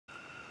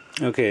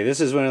Okay, this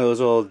is one of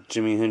those old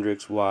Jimi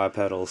Hendrix wah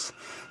pedals.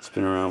 It's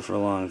been around for a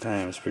long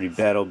time. It's pretty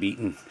battle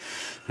beaten.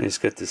 I just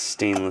got this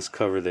stainless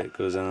cover that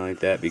goes on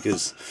like that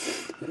because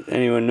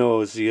anyone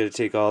knows you got to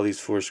take all these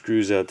 4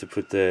 screws out to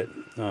put that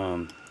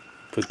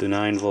put the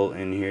 9-volt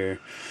in here.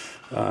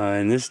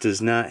 And this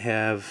does not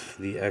have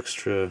the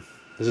extra.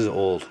 This is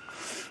old.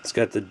 It's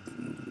got the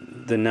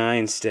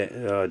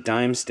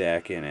dime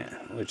stack in it,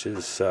 which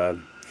is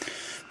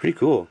pretty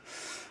cool.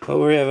 But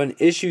we're having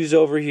issues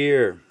over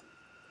here.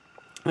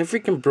 I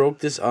freaking broke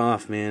this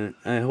off, man.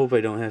 I hope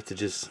I don't have to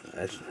just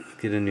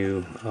get a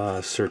new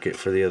circuit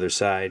for the other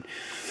side.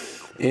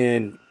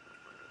 And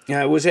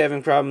I was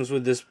having problems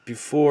with this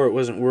before. It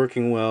wasn't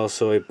working well,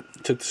 so I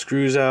took the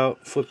screws out,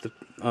 flipped the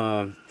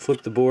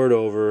board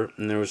over,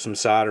 and there was some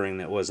soldering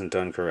that wasn't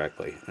done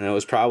correctly. And it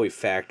was probably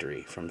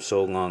factory from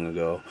so long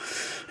ago,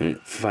 and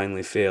it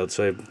finally failed.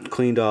 So I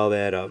cleaned all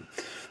that up.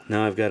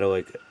 Now I've got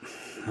to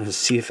I'll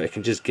see if I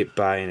can just get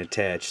by and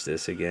attach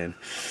this again.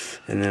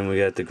 And then we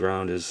got the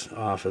ground is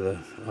off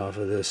of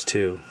this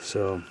too.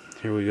 So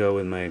here we go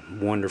with my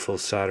wonderful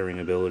soldering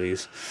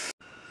abilities.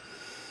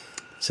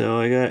 So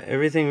I got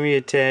everything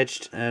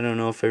reattached. I don't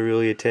know if I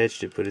really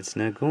attached it, but it's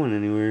not going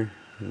anywhere.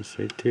 It's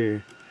right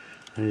there.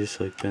 I just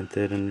bent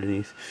that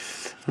underneath.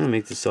 I'm gonna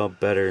make this all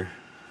better.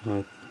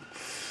 I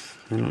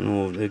don't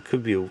know. It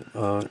could be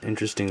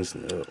interesting,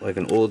 like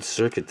an old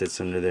circuit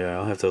that's under there.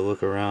 I'll have to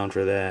look around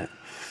for that.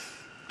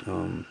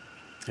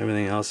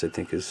 Everything else I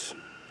think is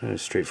kind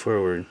of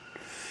straightforward.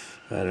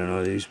 I don't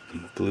know, these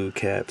blue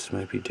caps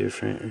might be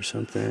different or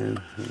something.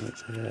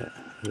 What's that?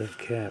 That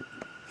cap.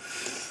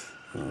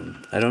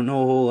 I don't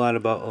know a whole lot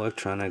about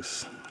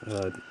electronics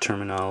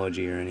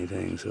terminology or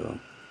anything, so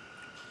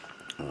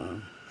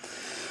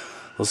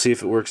we'll see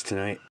if it works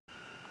tonight.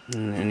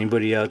 And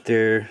anybody out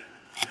there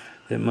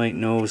that might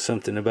know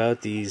something about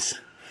these,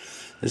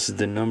 this is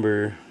the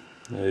number.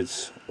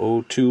 It's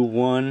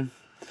 021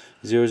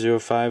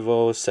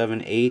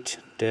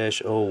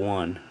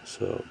 005078-01.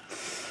 So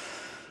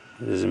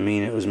does it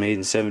mean it was made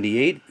in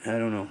 78? I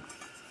don't know.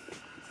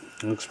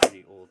 It looks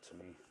pretty old to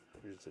me.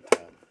 Here's the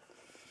top.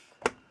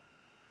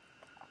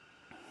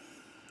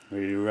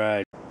 Ready to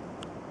ride. I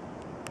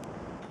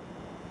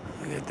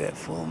got that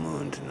full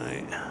moon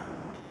tonight. I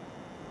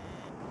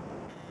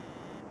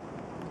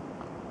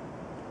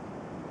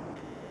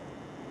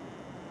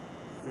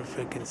wonder if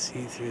I can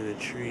see through the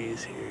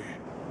trees here.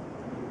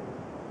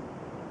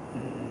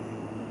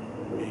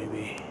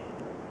 Maybe.